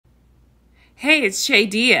Hey, it's Che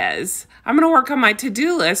Diaz. I'm going to work on my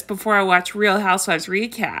to-do list before I watch Real Housewives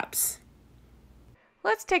recaps.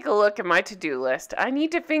 Let's take a look at my to-do list. I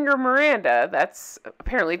need to finger Miranda. That's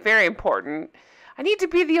apparently very important. I need to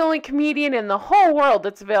be the only comedian in the whole world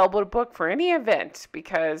that's available to book for any event,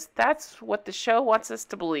 because that's what the show wants us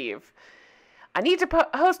to believe. I need to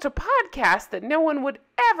host a podcast that no one would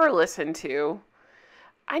ever listen to.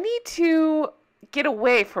 I need to get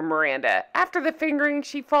away from Miranda. After the fingering,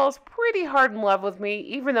 she falls pretty hard in love with me,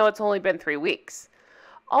 even though it's only been 3 weeks.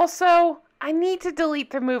 Also, I need to delete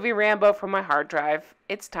the movie Rambo from my hard drive.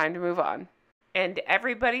 It's time to move on. And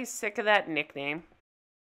everybody's sick of that nickname.